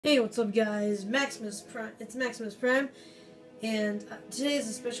Hey, what's up guys? Maximus Prime. It's Maximus Prime, and today is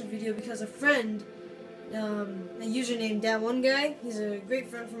a special video because a friend, a user named that one guy, he's a great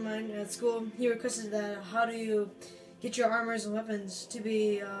friend of mine at school. He requested that how do you get your armors and weapons to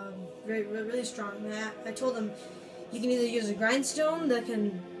be really strong. And I told him you can either use a grindstone that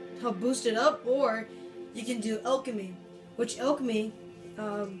can help boost it up, or you can do alchemy. Which alchemy?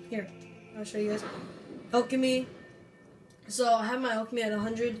 Here, I'll show you guys. Alchemy. So I have my alchemy at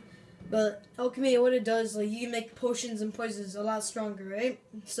 100, but alchemy, what it does, like, you can make potions and poisons a lot stronger, right?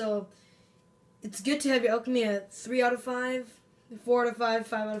 So it's good to have your alchemy at 3 out of 5, 4 out of 5,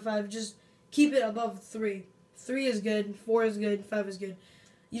 5 out of 5. Just keep it above 3. 3 is good, 4 is good, 5 is good.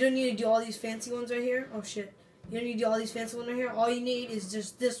 You don't need to do all these fancy ones right here. Oh shit. You don't need to do all these fancy ones right here. All you need is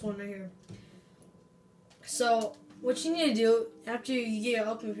just this one right here. So what you need to do after you get your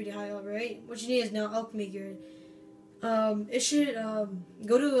alchemy pretty high up, right? What you need is now alchemy gear. It should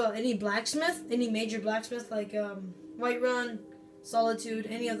go to any blacksmith, any major blacksmith like Whiterun, Solitude,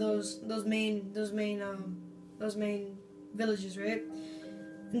 any of those main villages, right?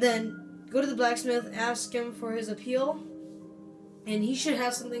 And then go to the blacksmith, ask him for his appeal, and he should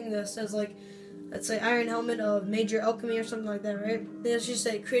have something that says, like, let's say iron helmet of major alchemy or something like that, right? Then it should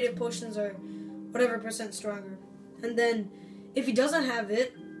say creative potions are whatever % stronger. And then if he doesn't have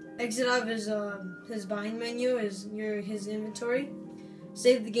it, exit out of his buying menu, his inventory.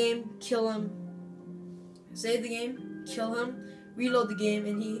 Save the game, kill him. Save the game, kill him. Reload the game,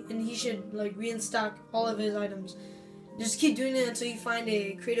 and he should like reinstock all of his items. Just keep doing it until you find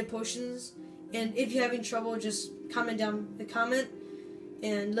a creative potions. And if you're having trouble, just comment down the comment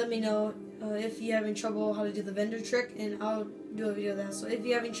and let me know if you're having trouble how to do the vendor trick, and I'll do a video of that. So if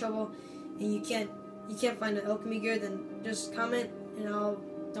you're having trouble and you can't find the alchemy gear, then just comment and I'll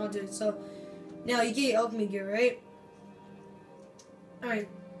do it. So now you get your alchemy gear, right? Alright,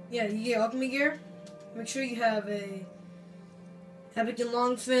 yeah, you get your alchemy gear. Make sure you have a epic and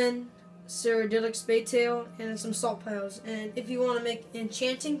long fin, cyrodiilic spade tail, and some salt piles. And if you want to make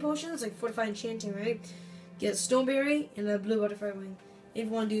enchanting potions, like fortify enchanting, right? Get stoneberry and a blue butterfly wing. If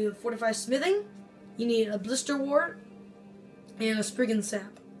you want to do fortify smithing, you need a blister wart and a spriggan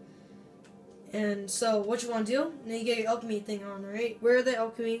sap. And so what you want to do, now you get your alchemy thing on, right? Where the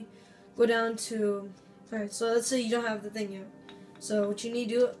alchemy, go down to, alright, so let's say you don't have the thing yet. So what you need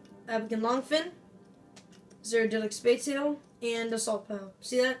to do, epic and long fin, cyrodiilic spade tail, and a salt pile.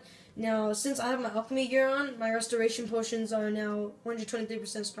 See that? Now, since I have my alchemy gear on, my restoration potions are now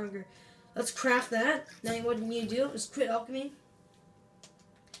 123% stronger. Let's craft that. Now what you need to do is quit alchemy.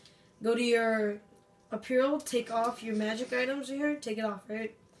 Go to your apparel, take off your magic items here, take it off,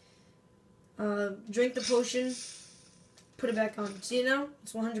 right? Drink the potion, put it back on. See it now?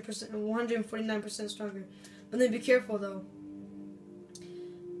 It's 100%, 149% stronger. But then be careful though.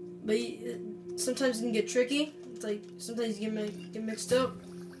 But sometimes it can get tricky. It's like sometimes you get mixed up.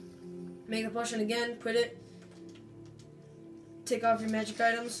 Make the potion again, quit it. Take off your magic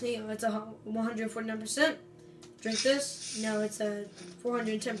items. See, it's a 149%. Drink this. Now it's at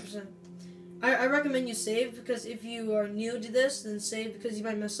 410%. I recommend you save, because if you are new to this, then save, because you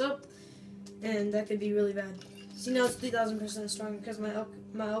might mess up. And that could be really bad. See, now it's 3,000% stronger because my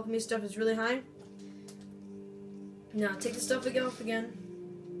alchemy stuff is really high. Now take the stuff off again,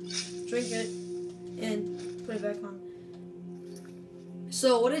 drink it, and put it back on.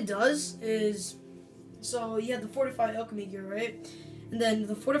 So what it does is, so you have the fortify alchemy gear, right? And then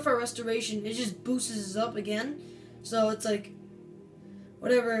the fortify restoration, it just boosts it up again. So it's like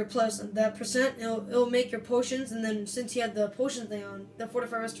whatever plus that percent, it'll make your potions, and then since you had the potion thing on, the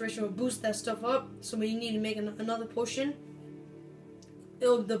fortify restoration will boost that stuff up. So when you need to make another potion,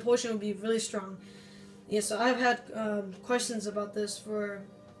 the potion will be really strong. Yeah, so I've had questions about this for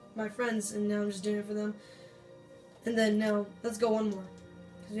my friends, and now I'm just doing it for them. And then now let's go one more,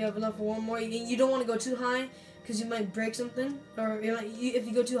 because we have enough for one more. You don't want to go too high, because you might break something, or if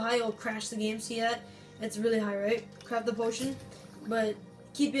you go too high, it'll crash the game. See that? It's really high, right? Craft the potion, but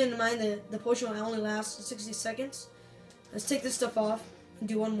keep in mind that the potion will only last 60 seconds. Let's take this stuff off and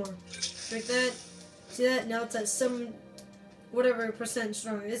do one more. Drink that. See that? Now it's at 7 whatever %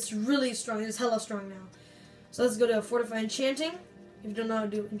 stronger. It's really strong. It's hella strong now. So let's go to fortify enchanting. If you don't know how to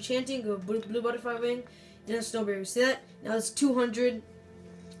do enchanting, go blue butterfly wing and a snowberry. See that? Now it's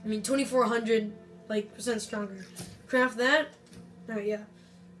 2400 like % stronger. Craft that. Alright, yeah.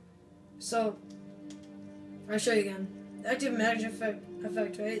 So I'll show you again. Active magic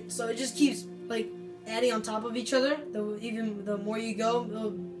effect, right? So it just keeps like adding on top of each other. Even the more you go,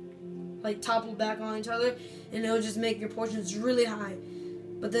 it'll like topple back on each other, and it'll just make your potions really high.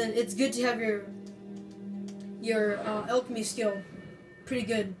 But then it's good to have your alchemy skill pretty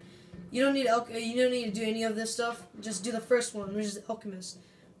good. You don't need to do any of this stuff. Just do the first one, which is alchemist.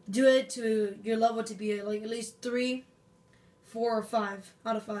 Do it to your level to be like at least 3, 4, or 5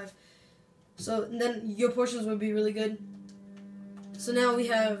 out of 5. So then your portions would be really good. So now we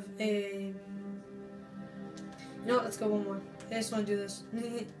have a. You know what? Let's go one more. I just want to do this.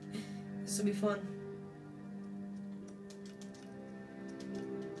 This will be fun.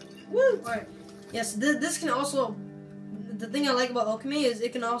 Woo! Alright. Yes, this can also. The thing I like about alchemy is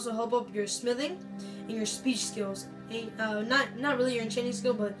it can also help up your smithing and your speech skills. Not really your enchanting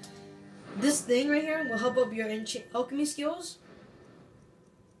skill, but this thing right here will help up your alchemy skills.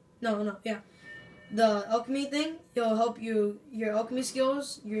 Yeah. The alchemy thing, it'll help your alchemy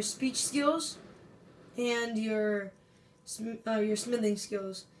skills, your speech skills, and your smithing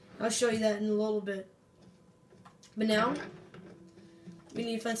skills. I'll show you that in a little bit. But now, we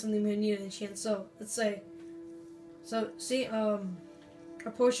need to find something we need to enchant. So, let's say, see, our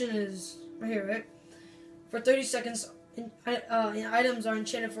potion is right here, right? For 30 seconds, items are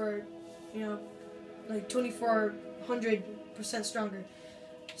enchanted for, like 2,400% stronger.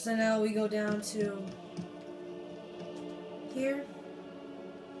 So now we go down to here.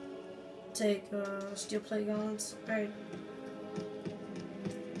 Take steel plate gauntlets. Alright.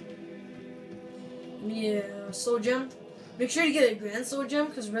 We need a soul gem. Make sure to get a grand soul gem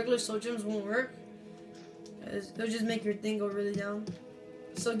because regular soul gems won't work. It'll just make your thing go really down.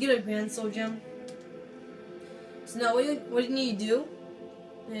 So get a grand soul gem. So now what you need to do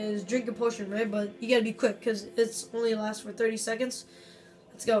is drink a potion, right? But you gotta be quick because it's only lasts for 30 seconds.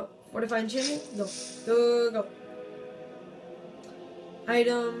 Let's go. Fortify enchanting. Go. Go, go.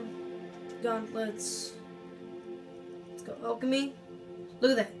 Item. Gauntlets. Let's go. Alchemy.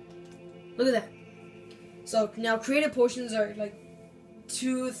 Look at that. Look at that. So now creative potions are like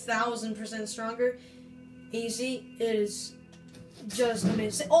 2,000% stronger. And you see, it is just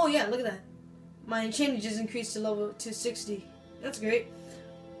amazing. Oh yeah, look at that. My enchanting just increased to 60. That's great.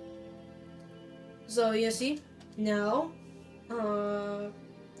 So you see, now,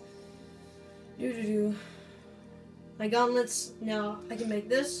 my gauntlets. Now I can make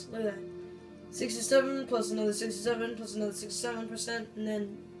this. Look at that. 67 plus another 67 plus another 67%, and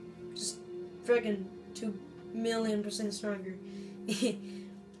then just freaking 2,000,000% stronger.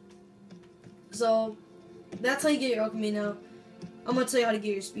 So that's how you get your alchemy. Now I'm gonna tell you how to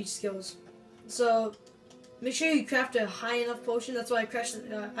get your speech skills. So make sure you craft a high enough potion. That's why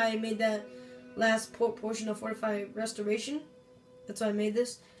I made that last potion of fortify restoration. That's why I made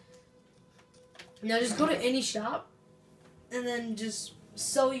this. Now just go to any shop and then just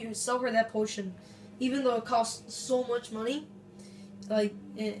sell her that potion, even though it costs so much money. Like,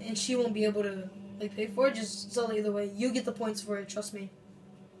 and she won't be able to like pay for it. Just sell it either way. You get the points for it. Trust me.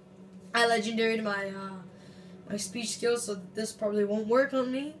 I legendaried my speech skills, so this probably won't work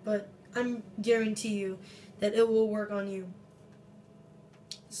on me, but I'm guarantee you that it will work on you.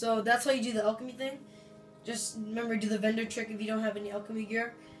 So that's how you do the alchemy thing. Just remember, do the vendor trick if you don't have any alchemy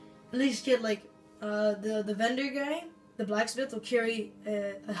gear. At least get like the vendor guy, the blacksmith, will carry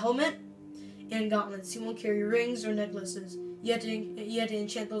a helmet and gauntlets. He won't carry rings or necklaces. You have to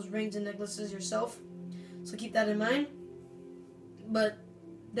enchant those rings and necklaces yourself. So keep that in mind. But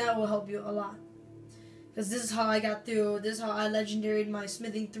that will help you a lot. Because this is how I got through. This is how I legendaried my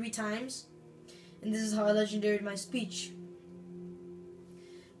smithing 3 times. And this is how I legendaried my speech.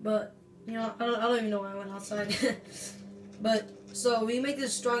 But, I don't even know why I went outside. But, so we make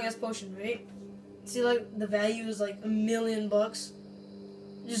this strong ass potion, right? See, like, the value is like $1,000,000.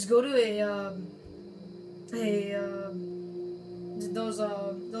 Just go to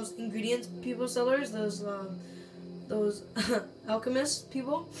those ingredients people sellers, those alchemist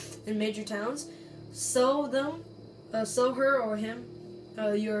people in major towns. Sell her or him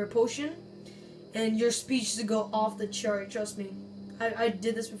your potion, and your speech to go off the chart. Trust me, I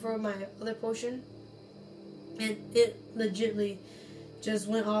did this before with my other potion, and it legitly just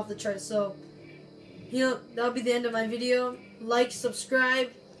went off the chart. So, that'll be the end of my video. Like,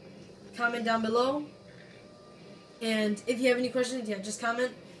 subscribe, comment down below, and if you have any questions, just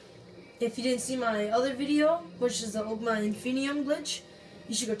comment. If you didn't see my other video, which is the Ogma Infinium glitch,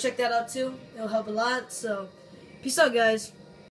 you should go check that out too. It'll help a lot. So, peace out, guys.